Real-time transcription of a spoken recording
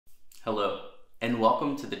Hello, and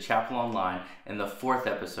welcome to the Chapel Online and the fourth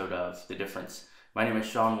episode of The Difference. My name is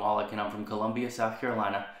Sean Wallach, and I'm from Columbia, South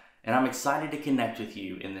Carolina, and I'm excited to connect with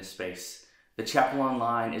you in this space. The Chapel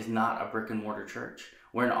Online is not a brick and mortar church.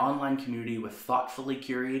 We're an online community with thoughtfully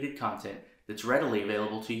curated content that's readily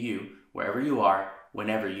available to you wherever you are,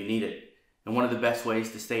 whenever you need it. And one of the best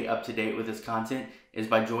ways to stay up to date with this content is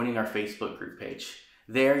by joining our Facebook group page.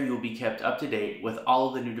 There, you'll be kept up to date with all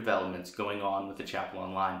of the new developments going on with the Chapel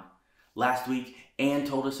Online. Last week, Ann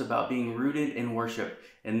told us about being rooted in worship,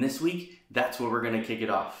 and this week, that's where we're going to kick it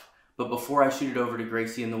off. But before I shoot it over to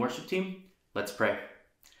Gracie and the worship team, let's pray.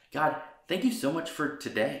 God, thank you so much for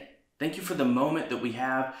today. Thank you for the moment that we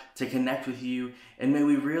have to connect with you, and may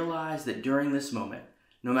we realize that during this moment,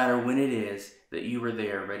 no matter when it is, that you are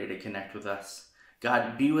there ready to connect with us.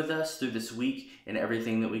 God, be with us through this week and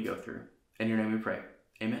everything that we go through. In your name we pray.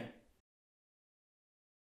 Amen.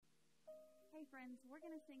 Hey friends, we're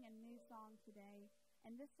going to sing a new song today,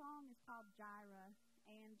 and this song is called Jireh,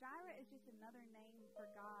 and Jireh is just another name for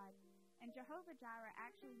God, and Jehovah Jireh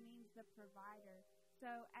actually means the provider.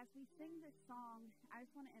 So as we sing this song, I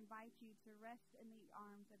just want to invite you to rest in the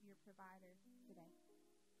arms of your provider today.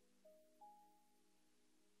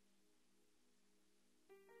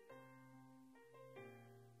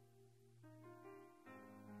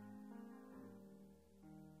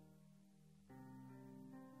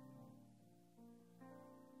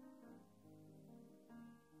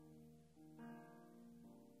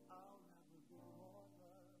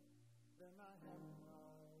 Than I am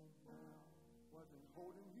right now. Wasn't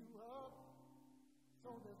holding you up,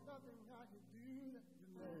 so there's nothing I can do to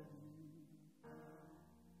let you down.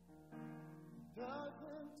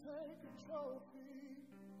 Doesn't take a trophy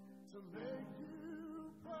to make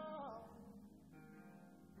you proud.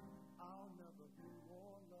 I'll never be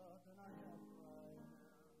more loved than I am right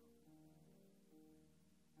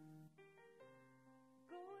now.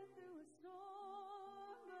 Going through a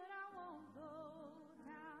storm, but I won't go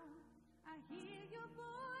down. I hear your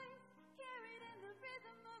voice carried in the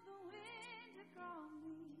rhythm of the wind to call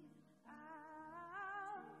me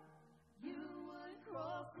out. You would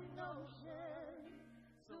cross an ocean,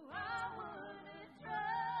 so I wouldn't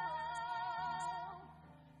drown.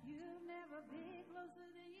 You've never been closer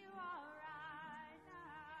than you are right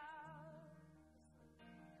now.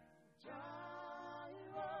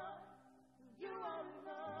 Jireh, you are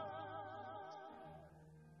enough.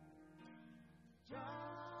 Jireh,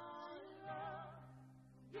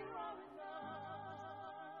 you are enough.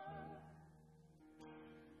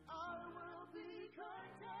 I will be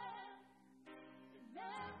content in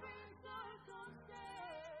every circumstance.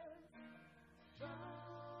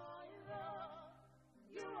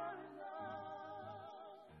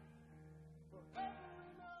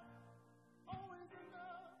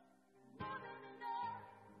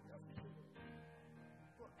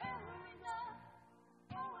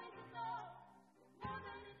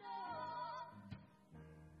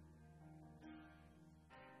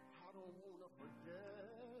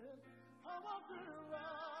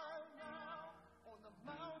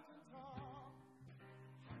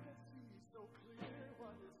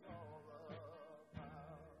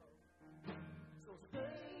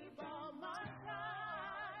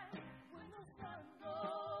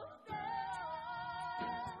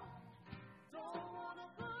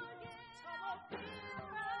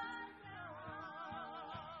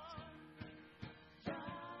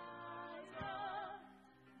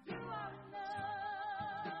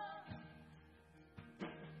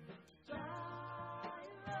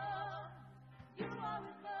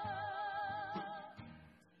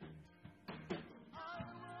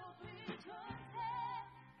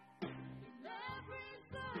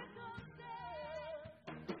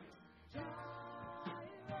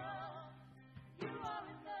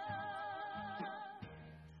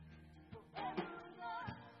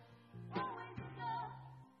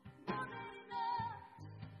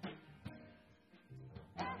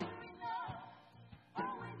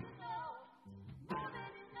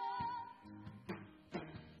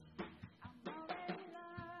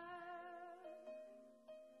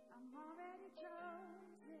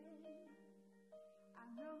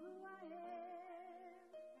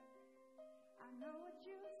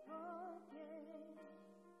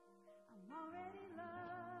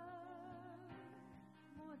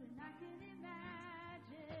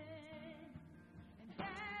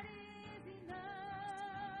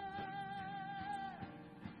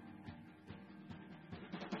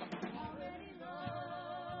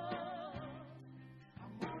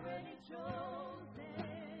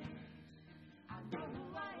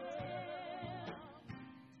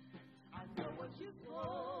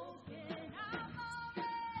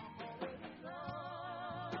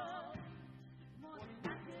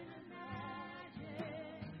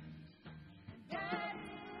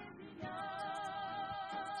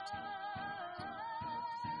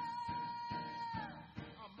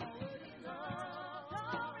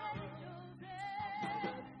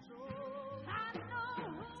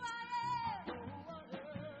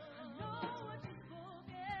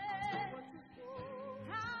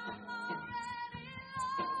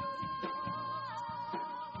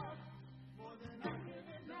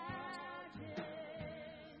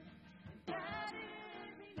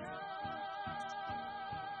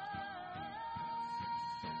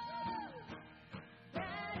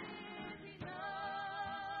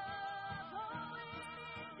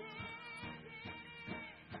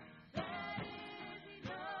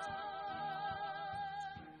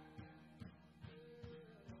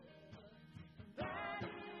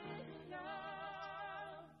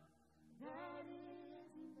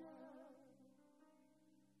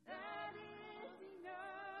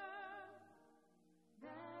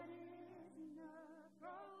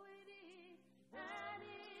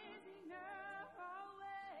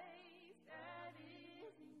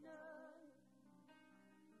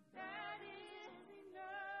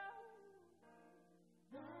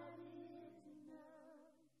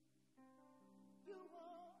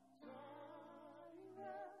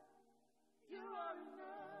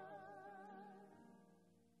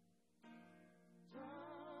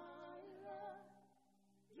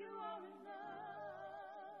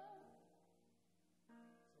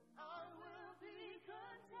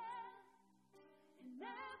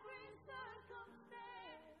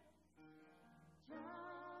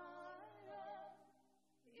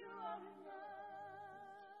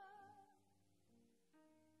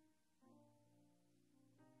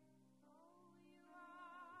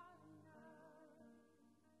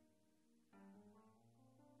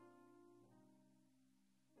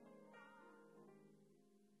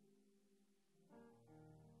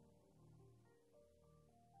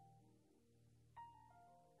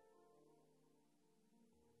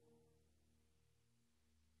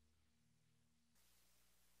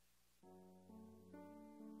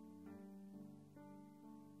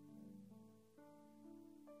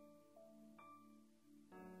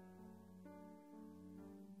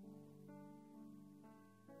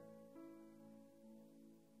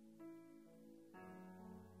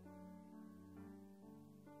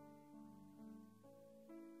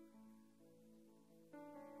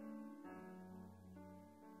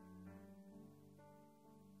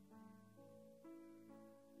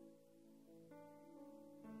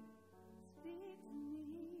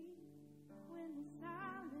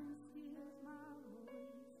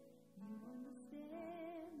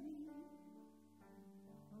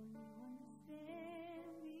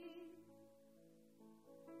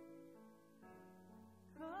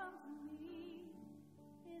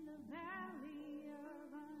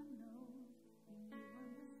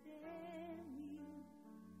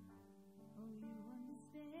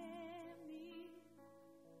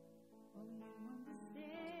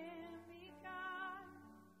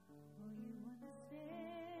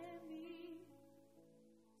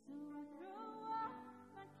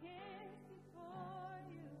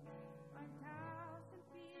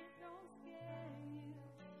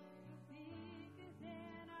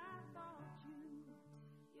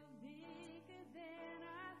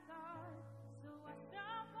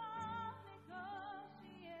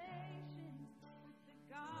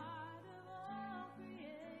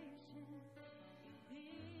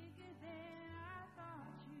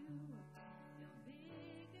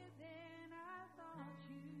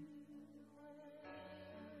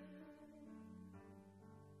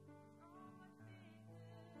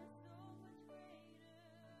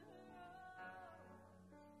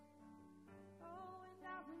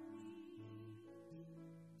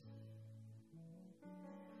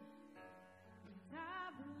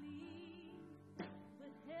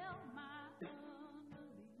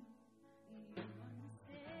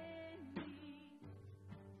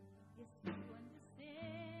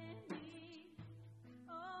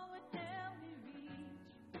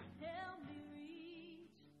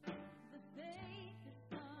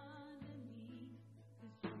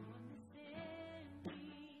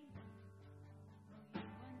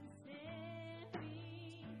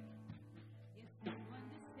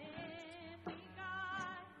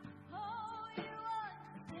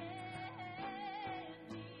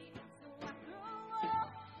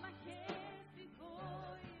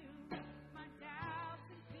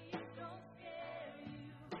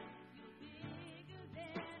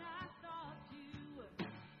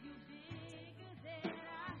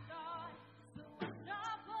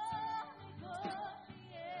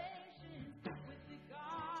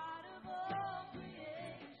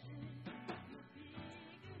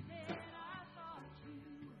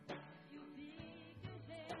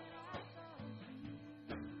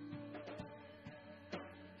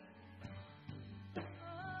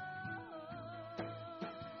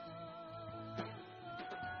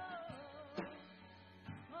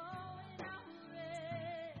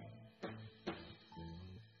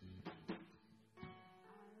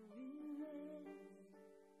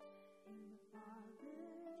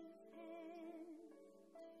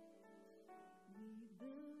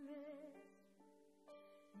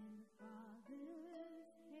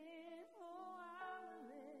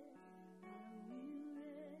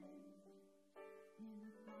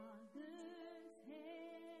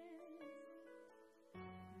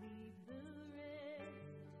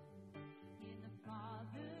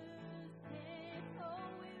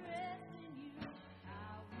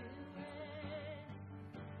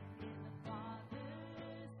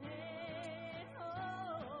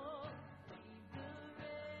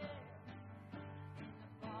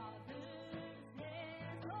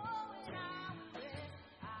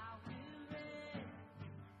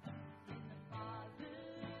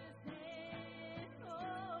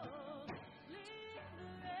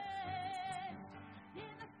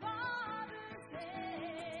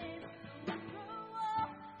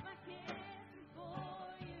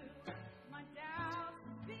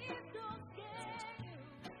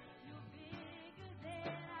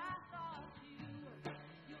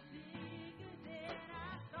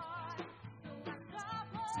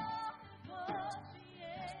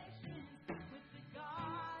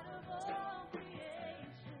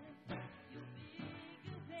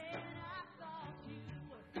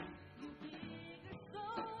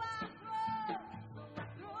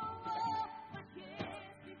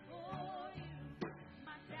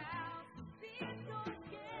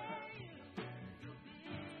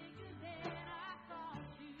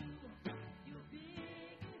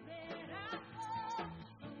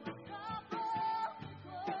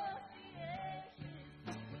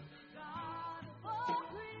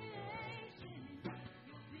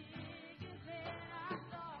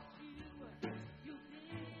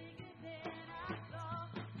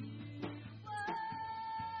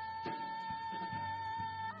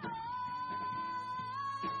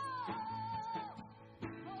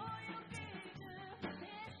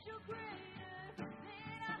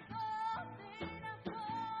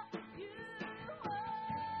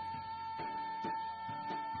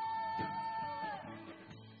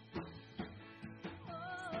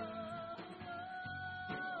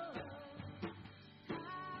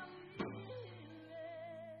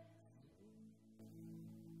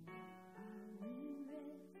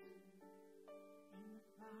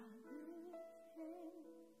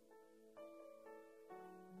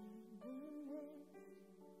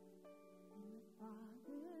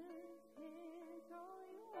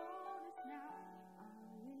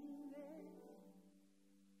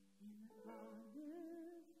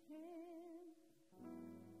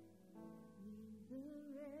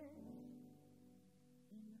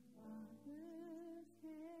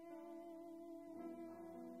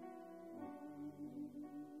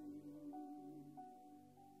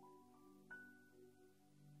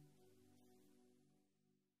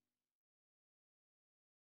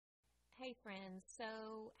 Hey friends,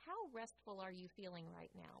 so how restful are you feeling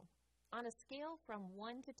right now? On a scale from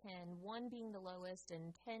 1 to 10, 1 being the lowest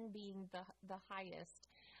and 10 being the highest,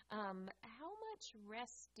 how much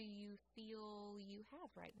rest do you feel you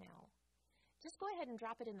have right now? Just go ahead and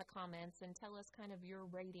drop it in the comments and tell us kind of your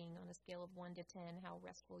rating on a scale of 1 to 10, how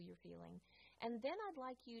restful you're feeling. And then I'd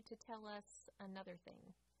like you to tell us another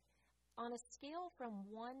thing. On a scale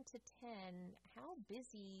from 1 to 10, how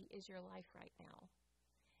busy is your life right now?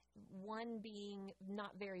 1 being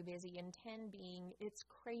not very busy and 10 being it's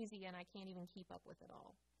crazy and I can't even keep up with it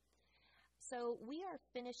all. So we are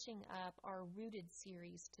finishing up our Rooted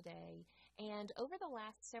series today, and over the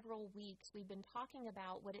last several weeks we've been talking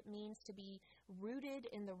about what it means to be rooted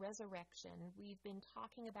in the resurrection. We've been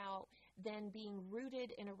talking about then being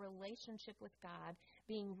rooted in a relationship with God,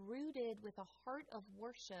 being rooted with a heart of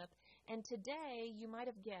worship, and today, you might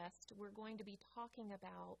have guessed, we're going to be talking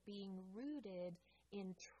about being rooted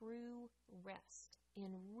in true rest,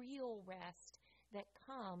 in real rest that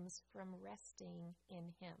comes from resting in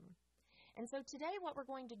Him. And so today what we're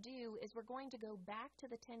going to do is we're going to go back to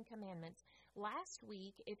the 10 Commandments. Last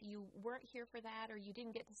week, if you weren't here for that or you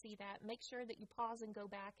didn't get to see that, make sure that you pause and go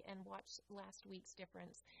back and watch last week's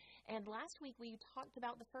difference. And last week we talked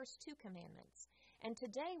about the first 2 commandments. And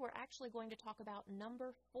today we're actually going to talk about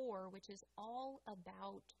number 4, which is all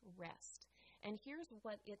about rest. And here's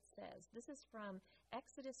what it says. This is from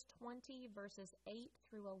Exodus 20, verses 8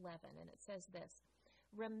 through 11, and it says this: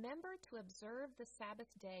 "Remember to observe the Sabbath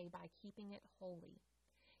day by keeping it holy.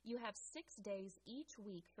 You have 6 days each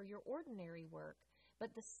week for your ordinary work,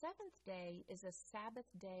 but the 7th day is a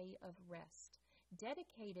Sabbath day of rest,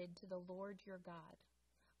 dedicated to the Lord your God.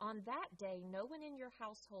 On that day, no one in your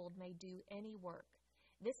household may do any work.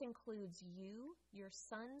 This includes you, your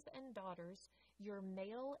sons and daughters, your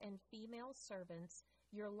male and female servants,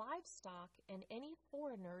 your livestock, and any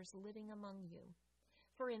foreigners living among you.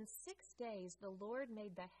 For in 6 days the Lord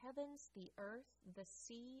made the heavens, the earth, the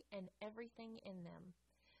sea, and everything in them.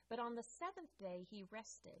 But on the 7th day he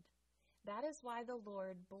rested. That is why the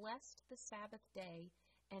Lord blessed the Sabbath day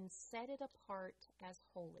and set it apart as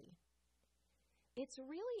holy." It's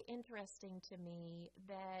really interesting to me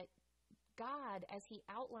that God, as He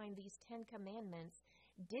outlined these 10 commandments,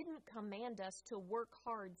 didn't command us to work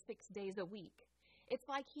hard 6 days a week. It's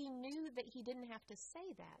like He knew that He didn't have to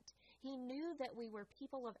say that. He knew that we were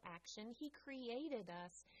people of action. He created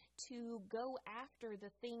us to go after the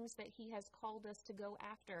things that He has called us to go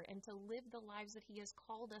after and to live the lives that He has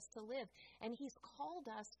called us to live. And He's called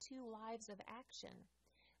us to lives of action.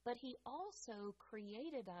 But He also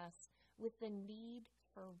created us with the need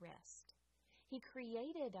for rest. He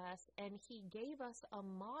created us and He gave us a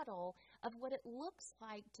model of what it looks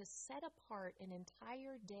like to set apart an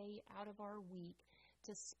entire day out of our week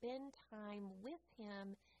to spend time with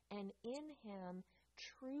Him and in Him,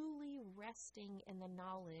 truly resting in the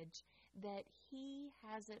knowledge that He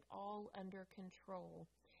has it all under control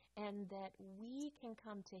and that we can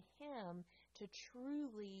come to Him to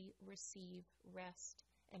truly receive rest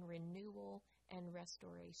and renewal and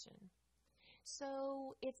restoration.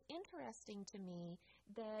 So it's interesting to me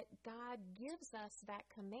that God gives us that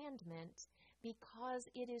commandment because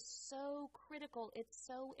it is so critical, it's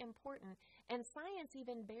so important. And science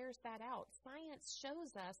even bears that out. Science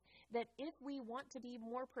shows us that if we want to be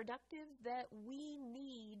more productive, that we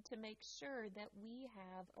need to make sure that we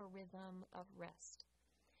have a rhythm of rest.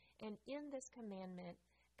 And in this commandment,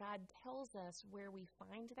 God tells us where we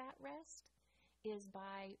find that rest is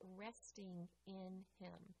by resting in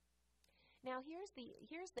Him. Now,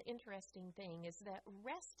 here's the interesting thing, is that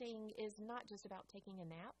resting is not just about taking a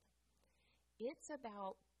nap. It's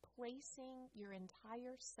about placing your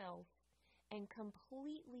entire self and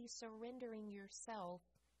completely surrendering yourself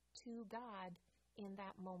to God in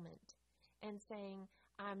that moment and saying,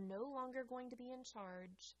 I'm no longer going to be in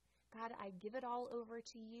charge. God, I give it all over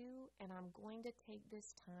to you, and I'm going to take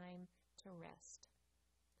this time to rest.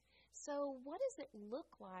 So what does it look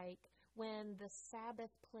like when the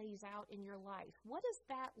Sabbath plays out in your life? What does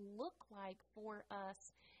that look like for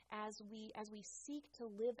us as we seek to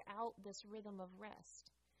live out this rhythm of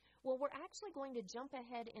rest? Well, we're actually going to jump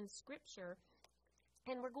ahead in Scripture,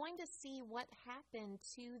 and we're going to see what happened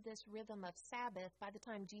to this rhythm of Sabbath by the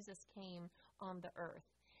time Jesus came on the earth.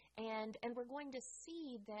 And we're going to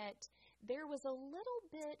see that there was a little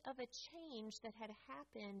bit of a change that had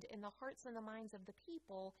happened in the hearts and the minds of the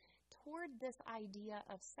people toward this idea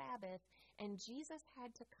of Sabbath, and Jesus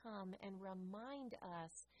had to come and remind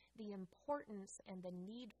us the importance and the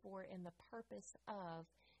need for and the purpose of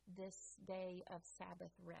this day of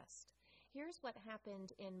Sabbath rest. Here's what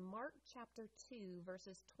happened in Mark chapter 2,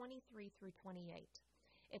 verses 23 through 28.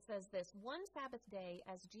 It says this, "One Sabbath day,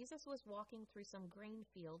 as Jesus was walking through some grain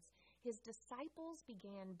fields, his disciples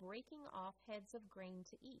began breaking off heads of grain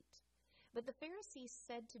to eat. But the Pharisees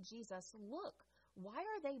said to Jesus, 'Look, why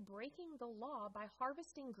are they breaking the law by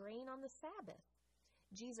harvesting grain on the Sabbath?'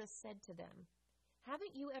 Jesus said to them,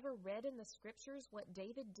 'Haven't you ever read in the Scriptures what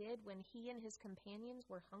David did when he and his companions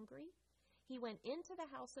were hungry? He went into the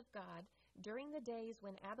house of God during the days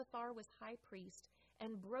when Abiathar was high priest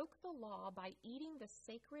and broke the law by eating the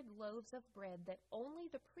sacred loaves of bread that only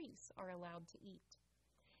the priests are allowed to eat.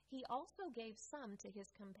 He also gave some to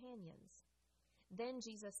his companions.' Then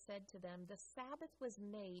Jesus said to them, 'The Sabbath was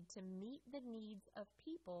made to meet the needs of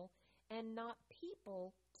people, and not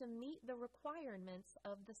people to meet the requirements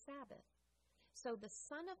of the Sabbath. So the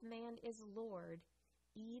Son of Man is Lord,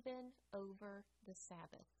 even over the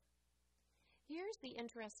Sabbath.'" Here's the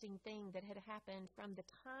interesting thing that had happened from the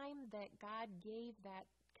time that God gave that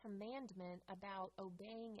commandment about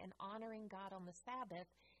obeying and honoring God on the Sabbath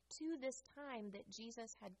to this time that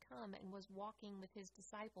Jesus had come and was walking with his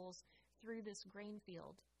disciples through this grain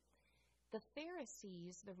field. The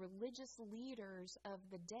Pharisees, the religious leaders of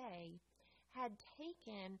the day, had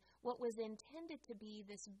taken what was intended to be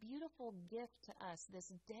this beautiful gift to us, this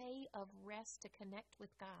day of rest to connect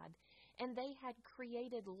with God, and they had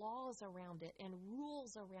created laws around it and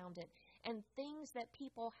rules around it and things that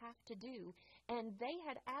people have to do. And they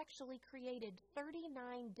had actually created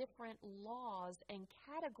 39 different laws and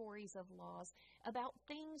categories of laws about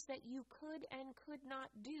things that you could and could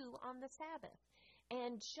not do on the Sabbath.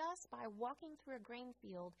 And just by walking through a grain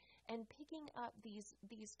field and picking up these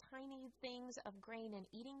tiny things of grain and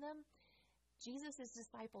eating them, Jesus'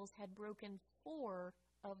 disciples had broken 4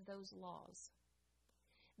 of those laws.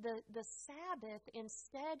 The Sabbath,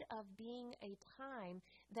 instead of being a time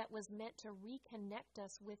that was meant to reconnect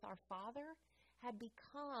us with our Father, had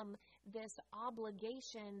become this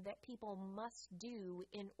obligation that people must do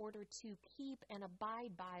in order to keep and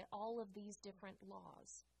abide by all of these different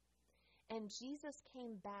laws. And Jesus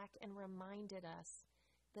came back and reminded us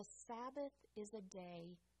the Sabbath is a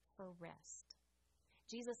day for rest.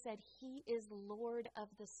 Jesus said he is Lord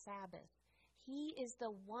of the Sabbath. He is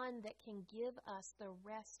the one that can give us the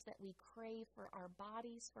rest that we crave for our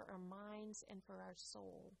bodies, for our minds, and for our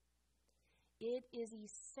soul. It is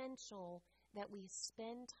essential that we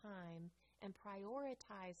spend time and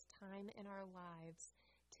prioritize time in our lives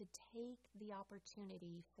to take the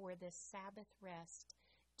opportunity for this Sabbath rest,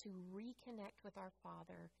 to reconnect with our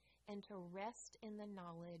Father, and to rest in the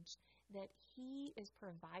knowledge that he is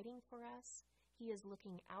providing for us, he is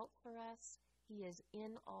looking out for us, he is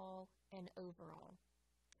in all and over all.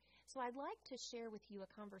 So I'd like to share with you a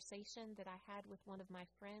conversation that I had with one of my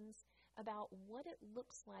friends about what it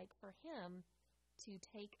looks like for him to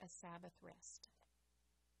take a Sabbath rest.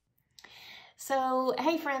 So,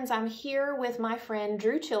 hey friends, I'm here with my friend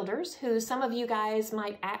Drew Childers, who some of you guys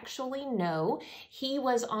might actually know. He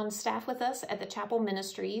was on staff with us at the Chapel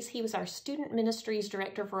Ministries. He was our student ministries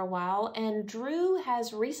director for a while, and Drew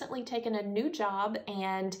has recently taken a new job,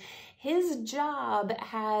 and his job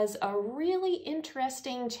has a really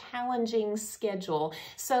interesting, challenging schedule.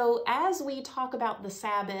 So as we talk about the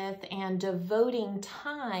Sabbath and devoting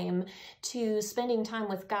time to spending time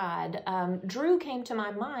with God, Drew came to my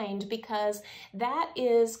mind because that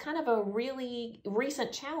is kind of a really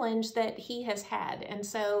recent challenge that he has had. And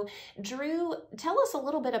so, Drew, tell us a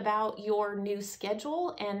little bit about your new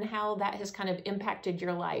schedule and how that has kind of impacted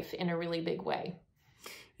your life in a really big way.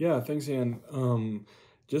 Yeah, thanks, Ann.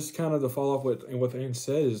 Just kind of to follow up what Ann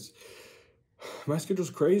says, my schedule's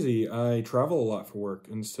crazy. I travel a lot for work,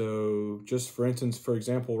 and so just for instance, for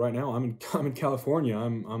example, right now I'm in California.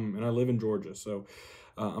 and I live in Georgia, so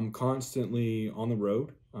I'm constantly on the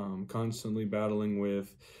road, constantly battling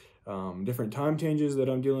with different time changes that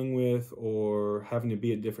I'm dealing with, or having to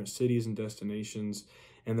be at different cities and destinations,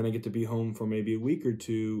 and then I get to be home for maybe a week or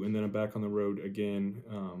two, and then I'm back on the road again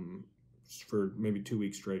for maybe 2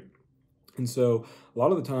 weeks straight. And so a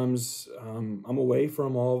lot of the times I'm away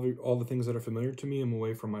from all the things that are familiar to me. I'm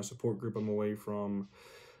away from my support group. I'm away from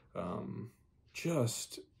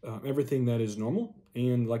everything that is normal.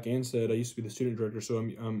 And like Ann said, I used to be the student director, so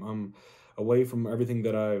I'm away from everything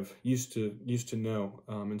that I've used to know.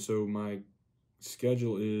 And so my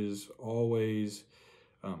schedule is always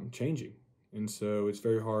changing, and so it's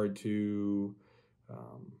very hard to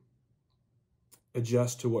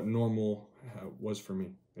adjust to what normal was for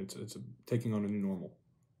me. It's taking on a new normal.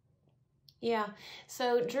 Yeah.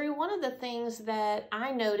 So, Drew, one of the things that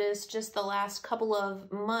I noticed just the last couple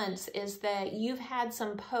of months is that you've had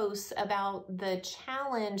some posts about the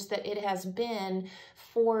challenge that it has been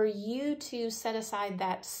for you to set aside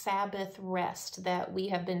that Sabbath rest that we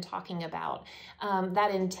have been talking about, that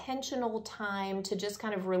intentional time to just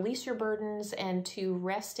kind of release your burdens and to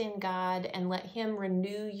rest in God and let Him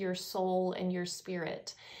renew your soul and your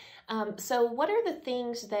spirit. So what are the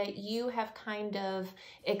things that you have kind of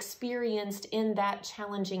experienced in that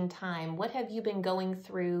challenging time? What have you been going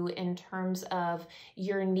through in terms of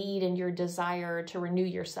your need and your desire to renew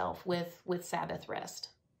yourself with Sabbath rest?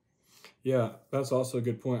 Yeah, that's also a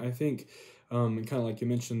good point. I think, and kind of like you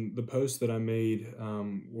mentioned, the posts that I made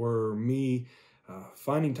were me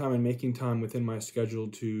finding time and making time within my schedule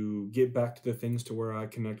to get back to the things to where I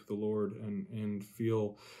connect with the Lord and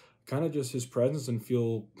feel kind of just His presence and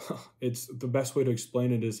feel it's the best way to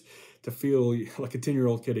explain it is to feel like a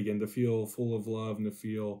 10-year-old kid again, to feel full of love and to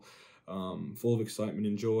feel full of excitement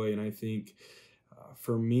and joy. And I think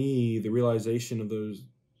for me, the realization of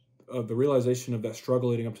that struggle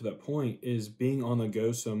leading up to that point is being on the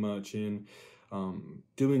go so much and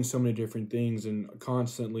doing so many different things and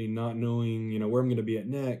constantly not knowing, where I'm going to be at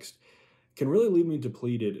next can really leave me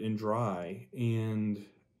depleted and dry. And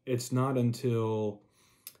it's not until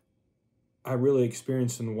I really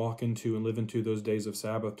experience and walk into and live into those days of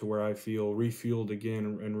Sabbath to where I feel refueled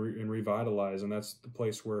again and revitalized. And that's the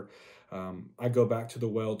place where I go back to the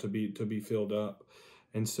well to be filled up.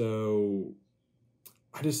 And so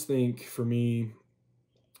I just think for me,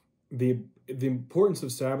 the importance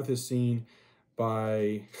of Sabbath is seen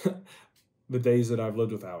by the days that I've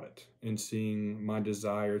lived without it and seeing my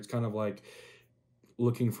desire. It's kind of like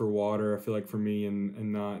looking for water, I feel like for me,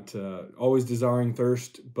 and not always desiring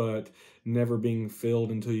thirst, but never being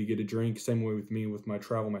filled until you get a drink. Same way with me with my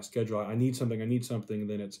travel, my schedule. I need something, and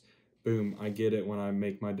then it's boom, I get it when I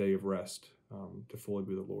make my day of rest to fully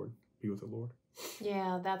be with the Lord.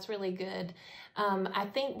 Yeah, that's really good. I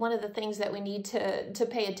think one of the things that we need to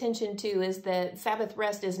pay attention to is that Sabbath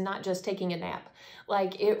rest is not just taking a nap.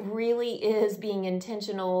 Like, it really is being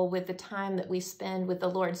intentional with the time that we spend with the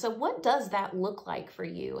Lord. So what does that look like for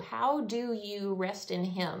you? How do you rest in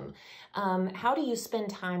Him? How do you spend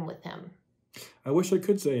time with Him? I wish I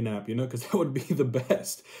could say a nap, because that would be the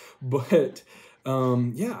best. But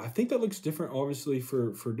yeah, I think that looks different, obviously,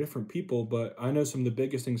 for different people. But I know some of the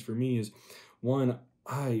biggest things for me is, one,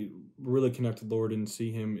 I really connect with the Lord and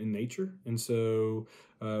see Him in nature. And so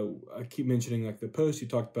I keep mentioning like the post you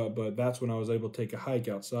talked about, but that's when I was able to take a hike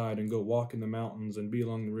outside and go walk in the mountains and be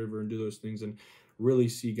along the river and do those things and really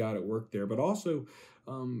see God at work there. But also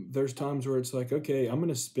there's times where it's like, okay, I'm going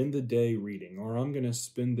to spend the day reading, or I'm going to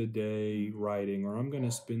spend the day writing, or I'm going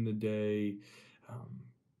to spend the day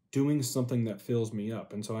doing something that fills me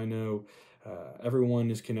up. And so I know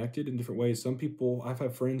everyone is connected in different ways. Some people, I've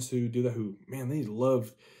had friends who do that who, man, they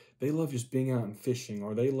love just being out and fishing,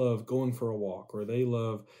 or they love going for a walk, or they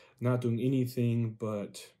love not doing anything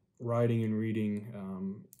but writing and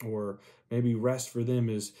reading, or maybe rest for them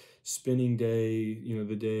is spending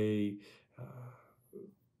the day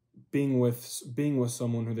being with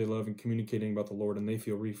someone who they love and communicating about the Lord, and they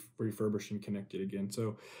feel refurbished and connected again.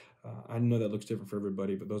 So I know that looks different for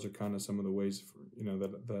everybody, but those are kind of some of the ways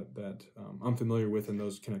that I'm familiar with, and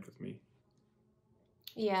those connect with me.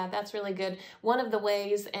 Yeah, that's really good. One of the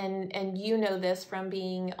ways, and you know this from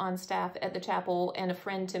being on staff at the chapel and a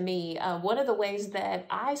friend to me, one of the ways that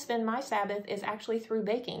I spend my Sabbath is actually through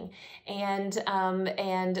baking and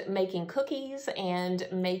making cookies and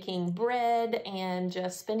making bread and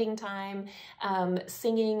just spending time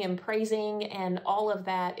singing and praising, and all of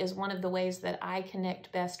that is one of the ways that I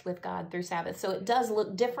connect best with God through Sabbath. So it does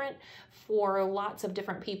look different for lots of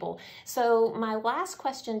different people. So my last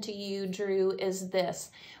question to you, Drew, is this.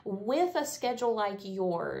 With a schedule like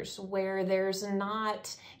yours, where there's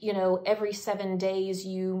not, every 7 days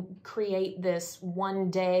you create this one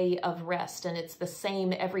day of rest and it's the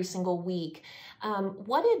same every single week,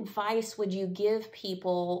 what advice would you give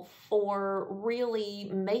people for really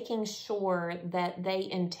making sure that they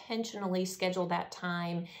intentionally schedule that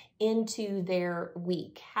time into their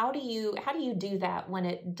week? How do you do that when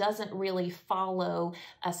it doesn't really follow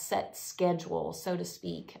a set schedule, so to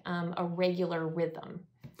speak, a regular rhythm?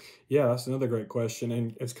 Yeah, that's another great question.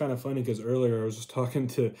 And it's kind of funny because earlier I was just talking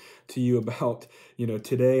to you about,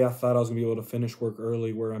 today I thought I was gonna be able to finish work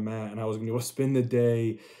early where I'm at, and I was gonna be able to spend the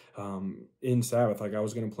day in Sabbath. Like I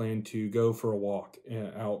was going to plan to go for a walk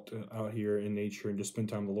out here in nature and just spend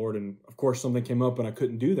time with the Lord. And of course, something came up and I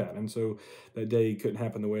couldn't do that. And so that day couldn't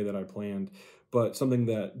happen the way that I planned. But something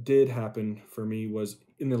that did happen for me was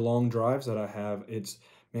in the long drives that I have, it's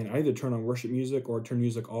man, I either turn on worship music or turn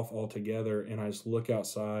music off altogether, and I just look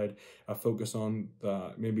outside. I focus on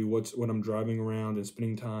maybe what I'm driving around and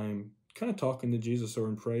spending time kind of talking to Jesus or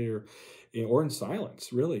in prayer or in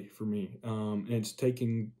silence, really, for me. And it's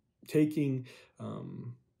taking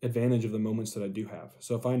advantage of the moments that I do have.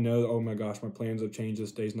 So if I know, oh my gosh, my plans have changed,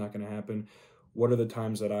 this day's not going to happen, what are the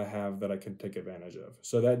times that I have that I can take advantage of?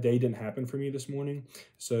 So that day didn't happen for me this morning.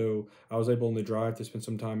 So I was able on the drive to spend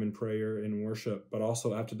some time in prayer and worship, but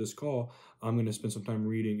also after this call, I'm going to spend some time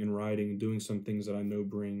reading and writing and doing some things that I know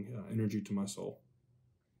bring energy to my soul.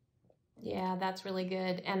 Yeah, that's really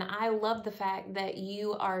good. And I love the fact that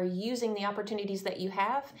you are using the opportunities that you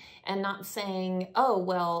have and not saying, oh,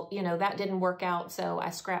 well, that didn't work out, so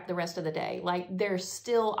I scrapped the rest of the day. Like, there's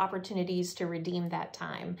still opportunities to redeem that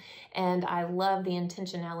time. And I love the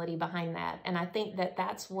intentionality behind that. And I think that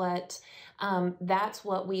that's what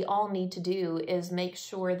we all need to do, is make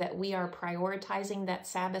sure that we are prioritizing that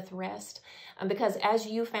Sabbath rest. Because as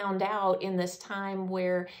you found out in this time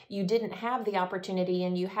where you didn't have the opportunity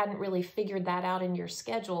and you hadn't really figured that out in your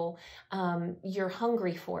schedule, you're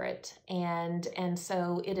hungry for it. And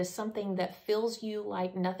so it is something that fills you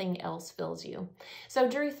like nothing else fills you. So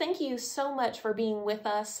Drew, thank you so much for being with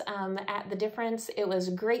us at The Difference. It was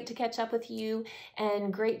great to catch up with you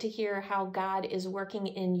and great to hear how God is working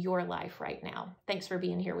in your life right now. Thanks for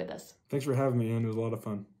being here with us. Thanks for having me, Ann. It was a lot of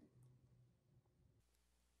fun.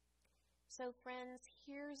 So friends,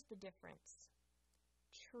 here's the difference.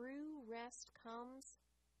 True rest comes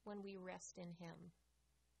when we rest in Him.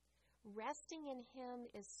 Resting in Him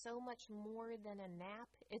is so much more than a nap.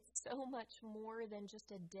 It's so much more than just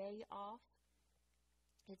a day off.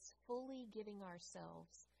 It's fully giving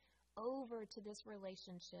ourselves over to this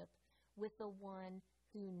relationship with the one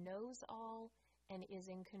who knows all and is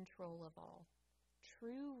in control of all.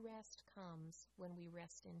 True rest comes when we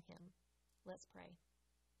rest in Him. Let's pray.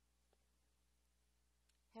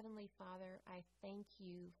 Heavenly Father, I thank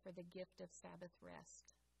you for the gift of Sabbath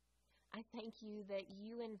rest. I thank you that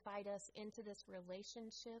you invite us into this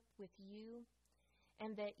relationship with you,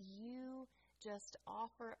 and that you just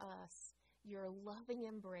offer us your loving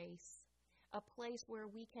embrace, a place where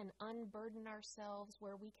we can unburden ourselves,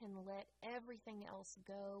 where we can let everything else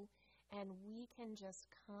go, and we can just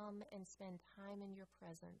come and spend time in your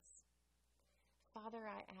presence. Father,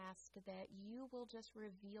 I ask that you will just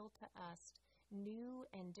reveal to us new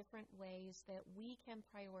and different ways that we can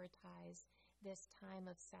prioritize this time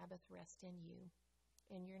of Sabbath rest in you.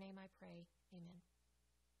 In your name I pray, amen.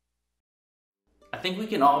 I think we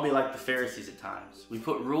can all be like the Pharisees at times. We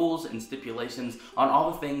put rules and stipulations on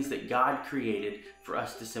all the things that God created for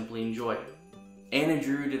us to simply enjoy. Ann and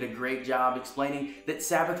Drew did a great job explaining that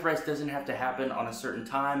Sabbath rest doesn't have to happen on a certain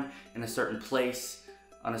time, in a certain place,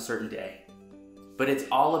 on a certain day. But it's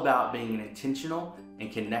all about being intentional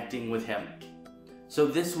and connecting with Him. So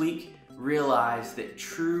this week, realize that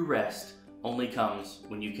true rest only comes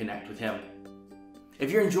when you connect with Him.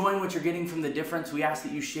 If you're enjoying what you're getting from The Difference, we ask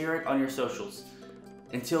that you share it on your socials.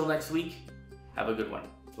 Until next week, have a good one.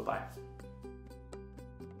 Bye-bye.